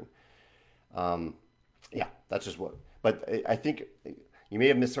considering. Yeah, that's just what. But I think you may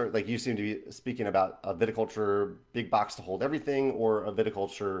have misheard. Like you seem to be speaking about a Viticulture big box to hold everything, or a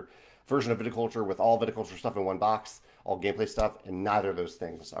Viticulture version of Viticulture with all Viticulture stuff in one box, all gameplay stuff, and neither of those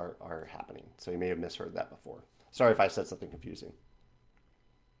things are happening. So you may have misheard that before. Sorry if I said something confusing.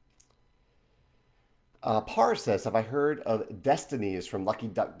 Par says, have I heard of Destinies from Lucky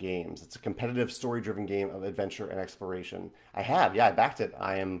Duck Games? It's a competitive story-driven game of adventure and exploration. I have, yeah, I backed it.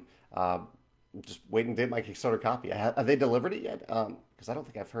 I am just waiting to get my Kickstarter copy. Have they delivered it yet? Because I don't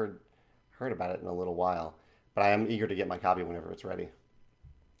think I've heard about it in a little while. But I am eager to get my copy whenever it's ready.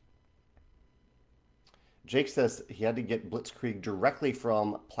 Jake says he had to get Blitzkrieg directly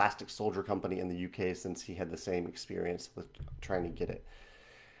from Plastic Soldier Company in the UK since he had the same experience with trying to get it.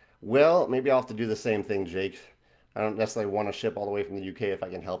 Well, maybe I'll have to do the same thing, Jake. I don't necessarily want to ship all the way from the UK if I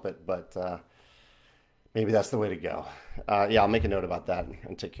can help it, but maybe that's the way to go. Yeah, I'll make a note about that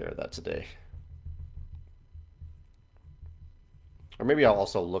and take care of that today. Or maybe I'll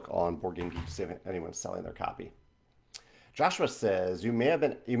also look on Board Game Geek to see if anyone's selling their copy. Joshua says, you may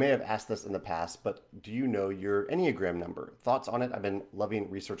have asked this in the past, but do you know your Enneagram number? Thoughts on it? I've been loving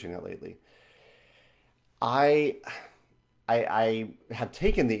researching it lately. I have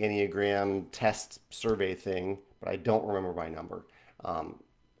taken the Enneagram test survey thing, but I don't remember my number.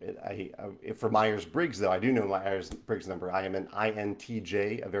 For Myers-Briggs, though, I do know Myers-Briggs number. I am an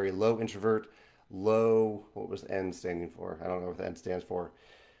INTJ, a very low introvert, what was N standing for? I don't know what the N stands for.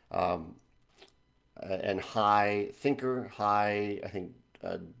 And high thinker, high, I think,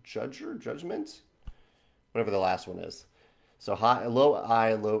 judgment, whatever the last one is. So low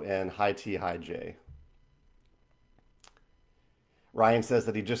I, low N, high T, high J. Ryan says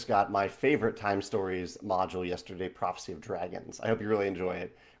that he just got my favorite Time Stories module yesterday, Prophecy of Dragons. I hope you really enjoy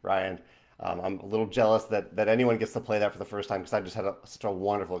it, Ryan. I'm a little jealous that anyone gets to play that for the first time because I just had such a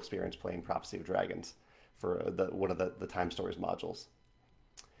wonderful experience playing Prophecy of Dragons for one of the Time Stories modules.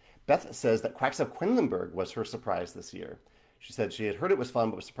 Beth says that Quacks of Quedlinburg was her surprise this year. She said she had heard it was fun,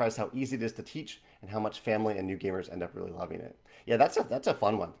 but was surprised how easy it is to teach and how much family and new gamers end up really loving it. Yeah, that's a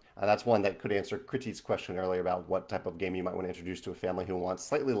fun one. That's one that could answer Kriti's question earlier about what type of game you might want to introduce to a family who wants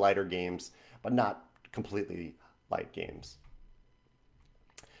slightly lighter games, but not completely light games.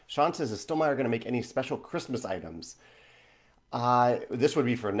 Sean says, is Stonemaier going to make any special Christmas items? This would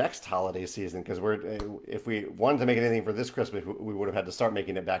be for next holiday season, because if we wanted to make anything for this Christmas, we would have had to start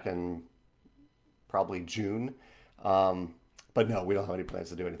making it back in probably June. But no, we don't have any plans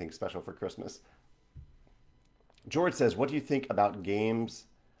to do anything special for Christmas. George says, what do you think about GameFound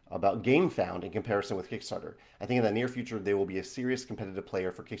in comparison with Kickstarter? I think in the near future, they will be a serious competitive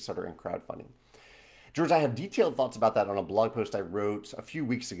player for Kickstarter and crowdfunding. George, I have detailed thoughts about that on a blog post I wrote a few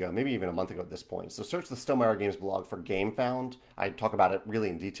weeks ago, maybe even a month ago at this point. So search the Stonemaier Games blog for GameFound. I talk about it really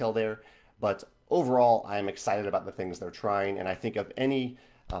in detail there. But overall, I am excited about the things they're trying. And I think of any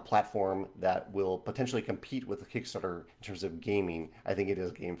platform that will potentially compete with the Kickstarter in terms of gaming, I think it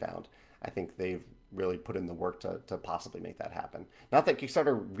is GameFound. I think they've really put in the work to possibly make that happen. Not that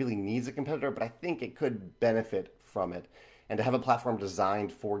Kickstarter really needs a competitor, but I think it could benefit from it. And to have a platform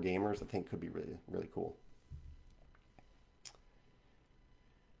designed for gamers, I think could be really, really cool.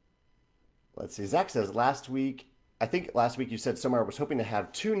 Let's see. Zach says, I think last week you said Somewhere was hoping to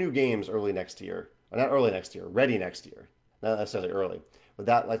have 2 new games early next year. Or not early next year, ready next year. Not necessarily early. Would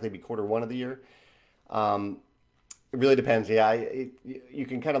that likely be quarter 1 of the year? It really depends. Yeah, you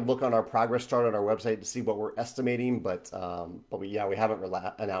can kind of look on our progress chart on our website to see what we're estimating, but we haven't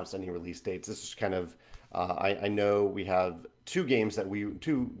announced any release dates. This is kind of I know we have 2 games that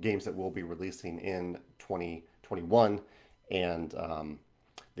we'll be releasing in 2021, and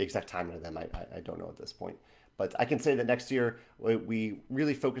the exact timing of them I don't know at this point. But I can say that next year we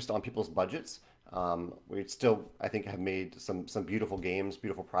really focused on people's budgets. We still, I think, have made some beautiful games,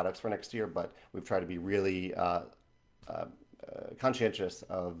 beautiful products for next year, but we've tried to be really conscientious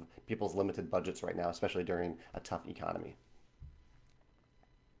of people's limited budgets right now, especially during a tough economy.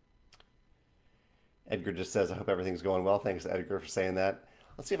 Edgar just says, I hope everything's going well. Thanks, Edgar, for saying that.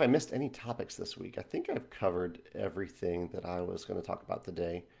 Let's see if I missed any topics this week. I think I've covered everything that I was going to talk about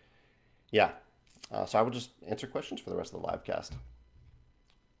today. Yeah. So I will just answer questions for the rest of the livecast.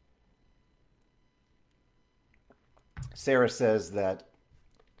 Sarah says that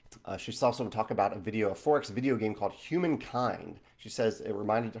she saw someone talk about a 4X video game called Humankind. She says it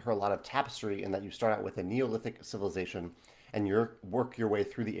reminded her a lot of Tapestry in that you start out with a Neolithic civilization and you work your way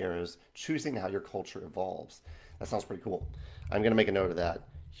through the eras, choosing how your culture evolves. That sounds pretty cool. I'm going to make a note of that.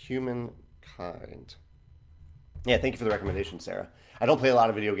 Humankind. Yeah, thank you for the recommendation, Sarah. I don't play a lot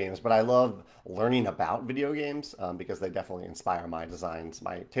of video games, but I love learning about video games because they definitely inspire my designs,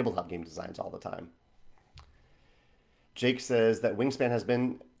 my tabletop game designs all the time. Jake says that Wingspan has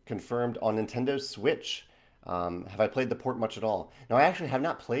been confirmed on Nintendo Switch. Have I played the port much at all? No, I actually have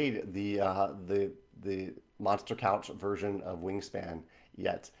not played the Monster Couch version of Wingspan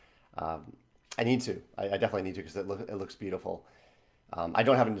yet. I need to. I definitely need to because it looks beautiful. I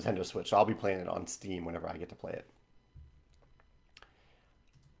don't have a Nintendo Switch, so I'll be playing it on Steam whenever I get to play it.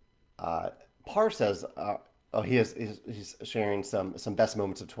 Par says, he's sharing some best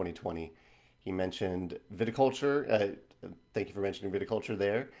moments of 2020. He mentioned viticulture. Thank you for mentioning viticulture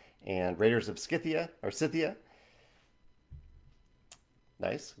there. And Raiders of Scythia.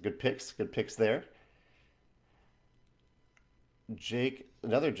 Nice. Good picks there. Jake,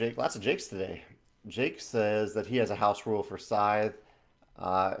 another Jake, lots of Jakes today. Jake says that he has a house rule for Scythe.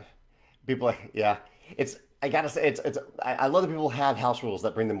 Yeah, I gotta say, I love that people have house rules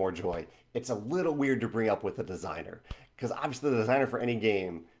that bring them more joy. It's a little weird to bring up with a designer, because obviously the designer for any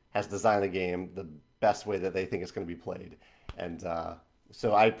game has designed the game the best way that they think it's going to be played. And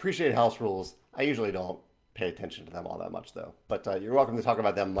so I appreciate house rules. I usually don't pay attention to them all that much, though. But you're welcome to talk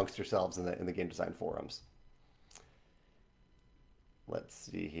about them amongst yourselves in the game design forums. Let's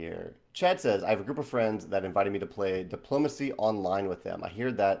see here. Chad says, I have a group of friends that invited me to play Diplomacy online with them. I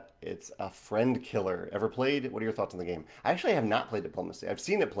hear that it's a friend killer. Ever played? What are your thoughts on the game? I actually have not played Diplomacy. I've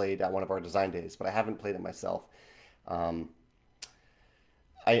seen it played at one of our design days, but I haven't played it myself.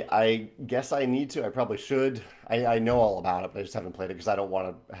 I guess I need to. I probably should. I know all about it, but I just haven't played it because I don't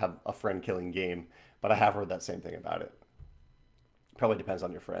want to have a friend-killing game. But I have heard that same thing about it. Probably depends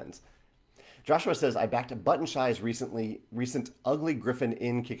on your friends. Joshua says, I backed Button Shy's recent Ugly Griffin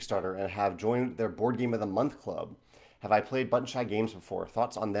Inn Kickstarter and have joined their Board Game of the Month club. Have I played Button Shy games before?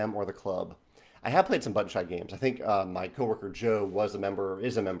 Thoughts on them or the club? I have played some Button Shy games. I think my coworker Joe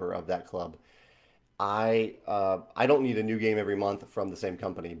is a member of that club. I don't need a new game every month from the same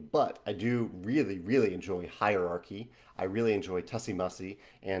company, but I do really, really enjoy Hierarchy. I really enjoy Tussie Mussy,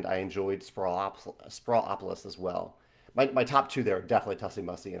 and I enjoyed Sprawlopolis as well. My top 2 there are definitely Tussie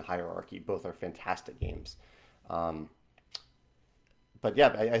Mussy and Hierarchy. Both are fantastic games. But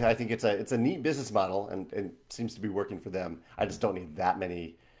yeah, I think it's a neat business model and seems to be working for them. I just don't need that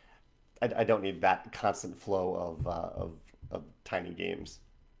many. I don't need that constant flow of tiny games.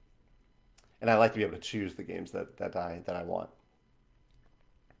 And I like to be able to choose the games that I want.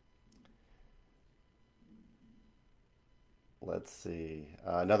 Let's see.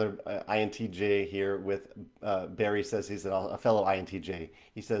 Another INTJ here with Barry says he's a fellow INTJ.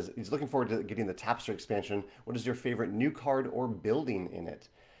 He says he's looking forward to getting the Tapestry expansion. What is your favorite new card or building in it?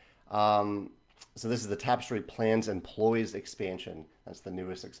 So this is the Tapestry Plans and Ploys expansion. That's the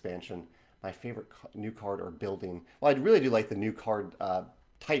newest expansion. My favorite new card or building. Well, I really do like the new card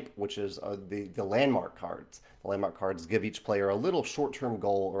type, which is the landmark cards. The landmark cards give each player a little short-term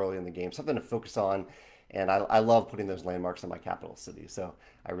goal early in the game, something to focus on And I love putting those landmarks in my capital city, so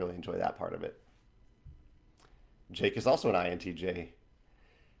I really enjoy that part of it. Jake is also an INTJ.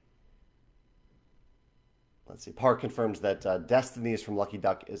 Let's see. Park confirms that Destinies from Lucky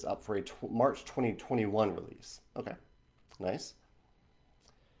Duck is up for a March 2021 release. Okay, nice.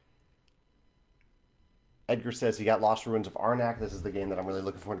 Edgar says he got Lost Ruins of Arnak. This is the game that I'm really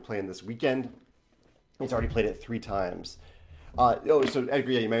looking forward to playing this weekend. He's already played it 3 times. So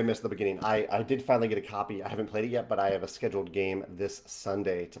Edgar, yeah, you may have missed the beginning. I did finally get a copy. I haven't played it yet, but I have a scheduled game this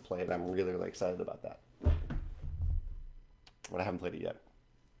Sunday to play it. I'm really, really excited about that. But I haven't played it yet.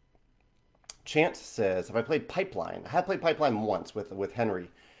 Chance says, have I played Pipeline? I have played Pipeline once with Henry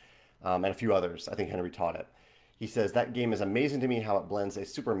and a few others. I think Henry taught it. He says, that game is amazing to me how it blends a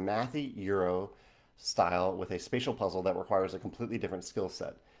super mathy Euro style with a spatial puzzle that requires a completely different skill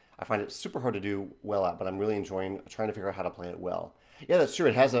set. I find it super hard to do well at, but I'm really enjoying trying to figure out how to play it well. Yeah, that's true.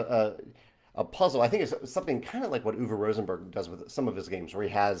 It has a puzzle. I think it's something kind of like what Uwe Rosenberg does with some of his games, where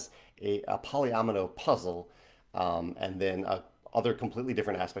he has a polyomino puzzle and then other completely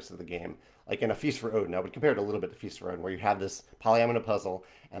different aspects of the game. Like in A Feast for Odin, I would compare it a little bit to Feast for Odin, where you have this polyomino puzzle,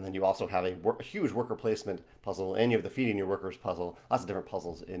 and then you also have a huge worker placement puzzle, and you have the feeding your workers puzzle. Lots of different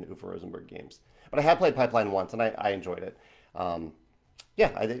puzzles in Uwe Rosenberg games. But I have played Pipeline once, and I enjoyed it.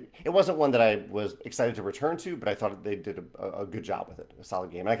 Yeah, it wasn't one that I was excited to return to, but I thought they did a good job with it. A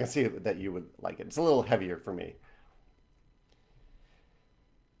solid game. And I can see that you would like it. It's a little heavier for me.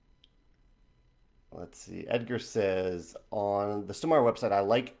 Let's see. Edgar says, on the Stonemaier website, I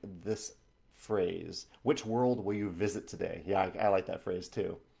like this phrase. Which world will you visit today? Yeah, I like that phrase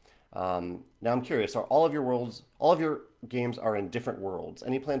too. Now I'm curious, are all of your games are in different worlds?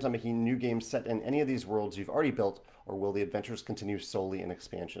 Any plans on making new games set in any of these worlds you've already built, or will the adventures continue solely in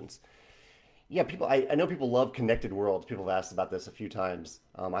expansions? Yeah, I know people love connected worlds. People have asked about this a few times.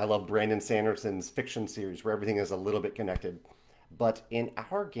 I love Brandon Sanderson's fiction series where everything is a little bit connected. But in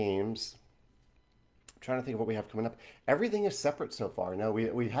our games, I'm trying to think of what we have coming up. Everything is separate so far. No,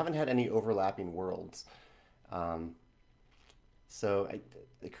 we haven't had any overlapping worlds.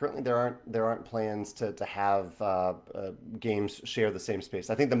 Currently there aren't plans to have games share the same space.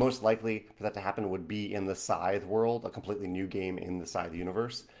 I think the most likely for that to happen would be in the Scythe world, a completely new game in the Scythe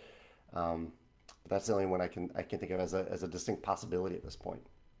universe. But that's the only one I can think of as a distinct possibility at this point.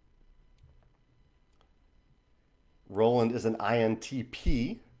 Roland is an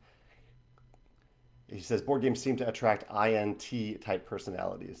INTP. He says board games seem to attract INT type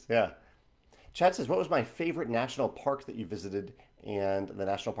personalities. Yeah. Chad says, what was my favorite national park that you visited and the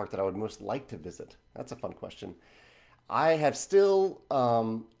national park that I would most like to visit? That's a fun question. I have still,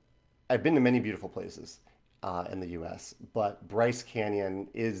 I've been to many beautiful places in the U.S., but Bryce Canyon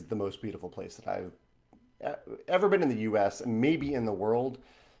is the most beautiful place that I've ever been in the U.S., maybe in the world.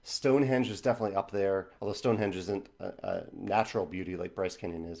 Stonehenge is definitely up there, although Stonehenge isn't a natural beauty like Bryce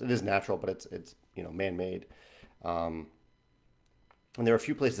Canyon is. It is natural, but it's man-made. And there are a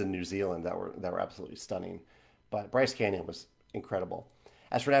few places in New Zealand that were absolutely stunning, but Bryce Canyon was incredible.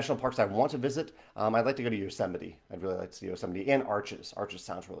 As for national parks I want to visit, I'd like to go to Yosemite. I'd really like to see Yosemite and Arches. Arches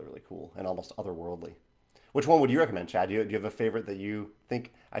sounds really, really cool and almost otherworldly. Which one would you recommend, Chad? Do you have a favorite that you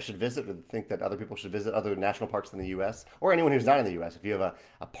think I should visit, or think that other people should visit, other national parks in the U.S., or anyone who's not in the U.S.? If you have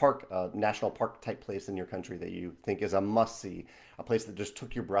a national park type place in your country that you think is a must-see, a place that just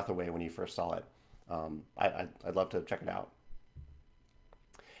took your breath away when you first saw it, I'd love to check it out.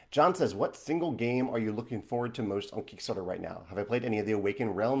 John says, what single game are you looking forward to most on Kickstarter right now? Have I played any of the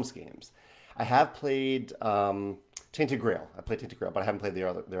Awakened Realms games? I have played Tainted Grail. I played Tainted Grail, but I haven't played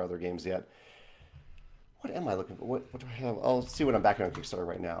their other games yet. What am I looking for? What do I have? I'll see what I'm backing on Kickstarter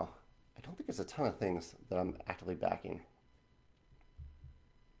right now. I don't think it's a ton of things that I'm actively backing.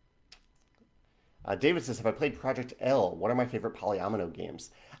 David says, have I played Project L? What are my favorite polyomino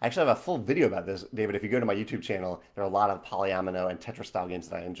games? I actually have a full video about this, David. If you go to my YouTube channel, there are a lot of polyomino and Tetris style games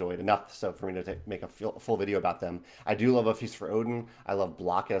that I enjoyed, enough so for me to make a full video about them. I do love A Feast for Odin. I love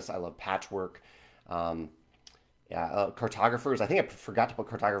Blockus. I love Patchwork. Cartographers. I think I forgot to put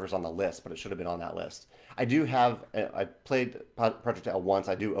Cartographers on the list, but it should have been on that list. I do have, I played Project L once.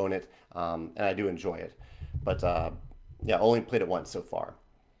 I do own it, and I do enjoy it. But yeah, only played it once so far.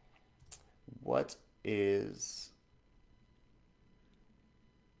 What am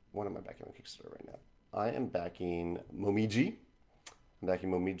I backing on Kickstarter right now? I am backing Momiji. I'm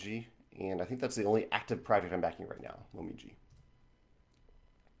backing Momiji, and I think that's the only active project I'm backing right now, Momiji.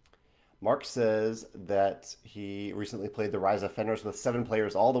 Mark says that he recently played the Rise of Fenris with 7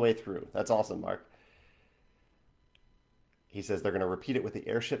 players all the way through. That's awesome, Mark. He says they're going to repeat it with the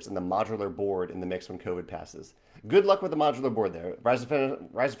airships and the modular board in the mix when COVID passes. Good luck with the modular board there. Rise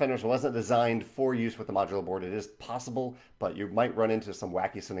of Fenders wasn't designed for use with the modular board. It is possible, but you might run into some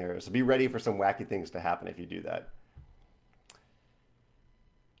wacky scenarios. So be ready for some wacky things to happen if you do that.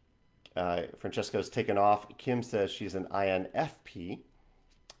 Francesco's taken off. Kim says she's an INFP.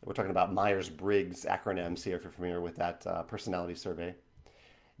 We're talking about Myers-Briggs acronyms here if you're familiar with that personality survey.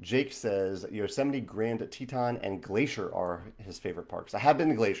 Jake says Yosemite, Grand Teton, and Glacier are his favorite parks. I have been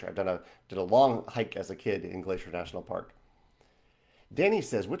to Glacier. Did a long hike as a kid in Glacier National Park. Danny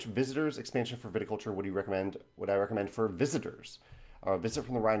says, which visitors expansion for viticulture would you recommend? Would I recommend for visitors? A visit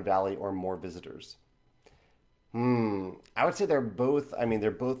from the Rhine Valley or more visitors? I would say they're both. I mean,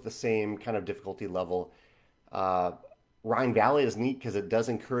 they're both the same kind of difficulty level. Rhine Valley is neat because it does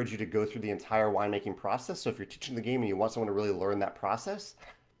encourage you to go through the entire winemaking process. So if you're teaching the game and you want someone to really learn that process,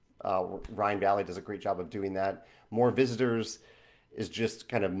 Rhine Valley does a great job of doing that. More visitors is just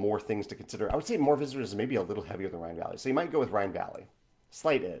kind of more things to consider. I would say more visitors is maybe a little heavier than Rhine Valley. So you might go with Rhine Valley.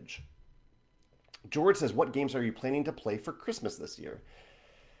 Slight edge. George says, what games are you planning to play for Christmas this year?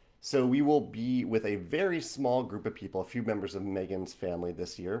 So we will be with a very small group of people, a few members of Megan's family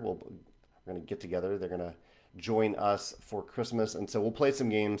this year. We're going to get together. They're going to join us for Christmas. And so we'll play some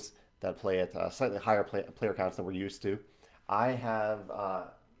games that play at slightly higher player counts than we're used to. I have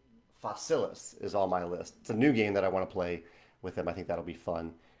Facilis is on my list. It's a new game that I want to play with them. I think that'll be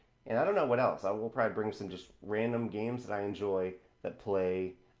fun. And I don't know what else. I will probably bring some just random games that I enjoy that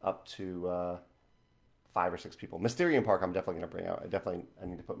play up to 5 or 6 people. Mysterium Park I'm definitely going to bring out. I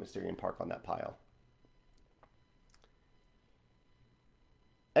need to put Mysterium Park on that pile.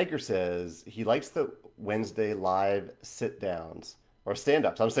 Edgar says he likes the Wednesday live sit-downs, or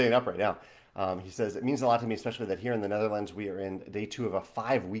stand-ups. I'm staying up right now. He says, it means a lot to me, especially that here in the Netherlands, we are in day 2 of a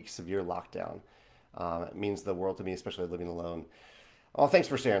 5-week severe lockdown. It means the world to me, especially living alone. Oh, thanks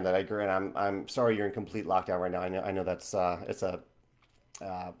for sharing that, Edgar. And I'm sorry you're in complete lockdown right now. I know that's it's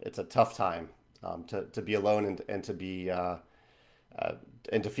a tough time to be alone and to be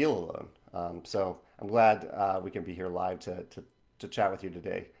and to feel alone. So I'm glad we can be here live to chat with you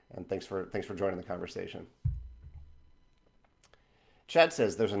today. And thanks for joining the conversation. Chad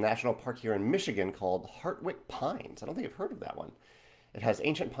says there's a national park here in Michigan called Hartwick Pines. I don't think I've heard of that one. It has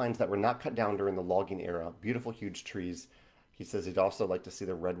ancient pines that were not cut down during the logging era. Beautiful, huge trees. He says he'd also like to see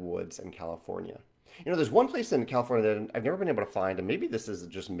the redwoods in California. You know, there's one place in California that I've never been able to find, and maybe this is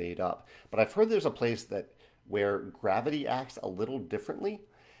just made up, but I've heard there's a place where gravity acts a little differently,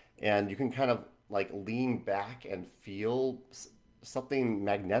 and you can kind of like lean back and feel something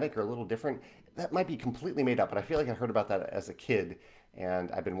magnetic or a little different. That might be completely made up, but I feel like I heard about that as a kid,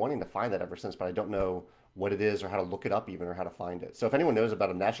 and I've been wanting to find that ever since, but I don't know what it is or how to look it up even or how to find it. So if anyone knows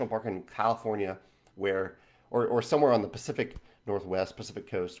about a national park in California where, or somewhere on the Pacific Northwest, Pacific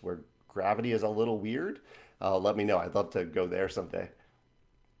Coast where gravity is a little weird, let me know. I'd love to go there someday.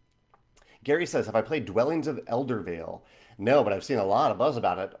 Gary says, have I played Dwellings of Eldervale? No, but I've seen a lot of buzz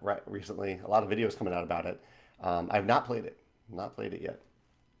about it recently, a lot of videos coming out about it. I've not played it. Not played it yet.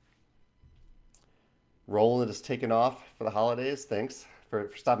 Roland has taken off for the holidays. Thanks for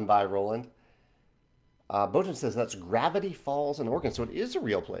stopping by, Roland. Bojan says that's Gravity Falls in Oregon, so it is a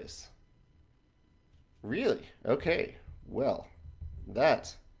real place. Really? Okay. Well,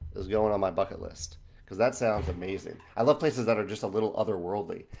 that is going on my bucket list because that sounds amazing. I love places that are just a little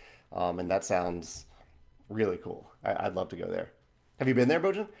otherworldly, and that sounds really cool. I'd love to go there. Have you been there,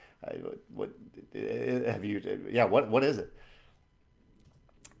 Bojan? What have you? Yeah. What is it?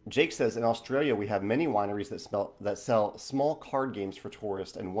 Jake says, in Australia, we have many wineries that sell small card games for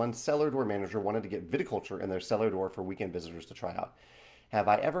tourists, and one cellar door manager wanted to get viticulture in their cellar door for weekend visitors to try out. Have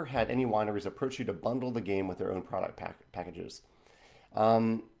I ever had any wineries approach you to bundle the game with their own product packages?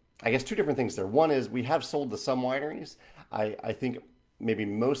 I guess 2 different things there. One is we have sold to some wineries. I think maybe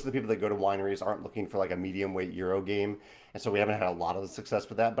most of the people that go to wineries aren't looking for like a medium weight Euro game. And so we haven't had a lot of success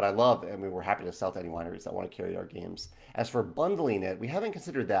with that, but we're happy to sell to any wineries that want to carry our games. As for bundling it, we haven't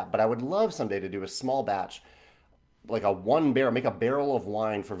considered that, but I would love someday to do a small batch, like make a barrel of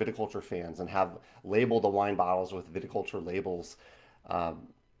wine for viticulture fans and have label the wine bottles with viticulture labels. I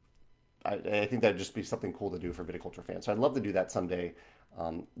think that'd just be something cool to do for viticulture fans. So I'd love to do that someday.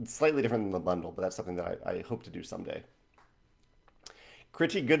 It's slightly different than the bundle, but that's something that I hope to do someday.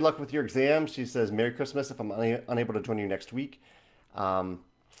 Critchy, good luck with your exam. She says, Merry Christmas if I'm unable to join you next week.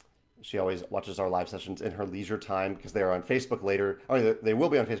 She always watches our live sessions in her leisure time because they are on Facebook later. Or they will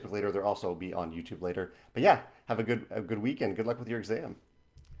be on Facebook later. They'll also be on YouTube later. But yeah, have a good week and good luck with your exam.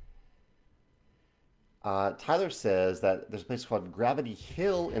 Tyler says that there's a place called Gravity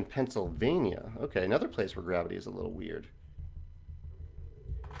Hill in Pennsylvania. Okay, another place where gravity is a little weird.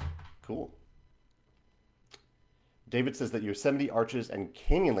 Cool. David says that Yosemite Arches and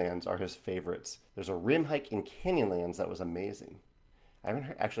Canyonlands are his favorites. There's a rim hike in Canyonlands that was amazing. I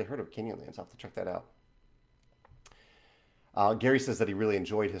haven't actually heard of Canyonlands. I'll have to check that out. Gary says that he really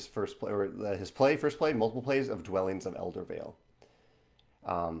enjoyed his first play, or first play, multiple plays of Dwellings of Eldervale.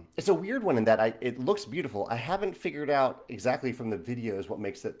 It's a weird one in that it looks beautiful. I haven't figured out exactly from the videos what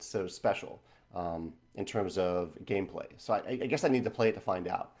makes it so special in terms of gameplay. So I guess I need to play it to find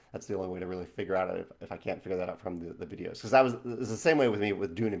out. That's the only way to really figure out it if I can't figure that out from the videos. Because it was the same way with me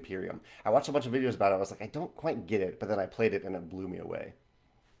with Dune Imperium. I watched a bunch of videos about it. I was like, I don't quite get it. But then I played it and it blew me away.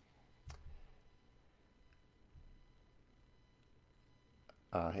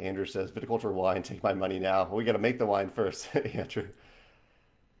 Andrew says, viticulture wine, take my money now. Well, we got to make the wine first, Andrew.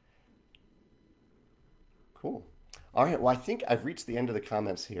 Cool. All right, well, I think I've reached the end of the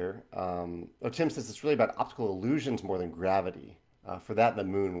comments here. Tim says it's really about optical illusions more than gravity. For that, the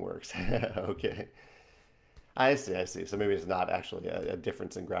moon works. Okay. I see. So maybe it's not actually a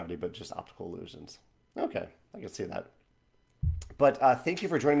difference in gravity, but just optical illusions. Okay, I can see that. But thank you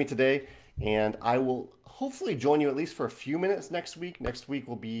for joining me today, and I will hopefully join you at least for a few minutes next week. Next week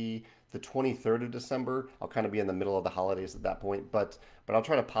will be the 23rd of December. I'll kind of be in the middle of the holidays at that point, but I'll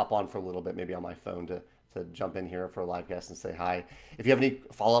try to pop on for a little bit, maybe on my phone to jump in here for a live cast and say hi. If you have any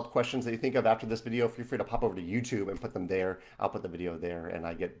follow-up questions that you think of after this video, feel free to pop over to YouTube and put them there. I'll put the video there, and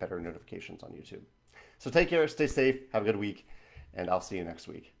I get better notifications on YouTube. So take care, stay safe, have a good week, and I'll see you next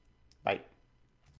week. Bye.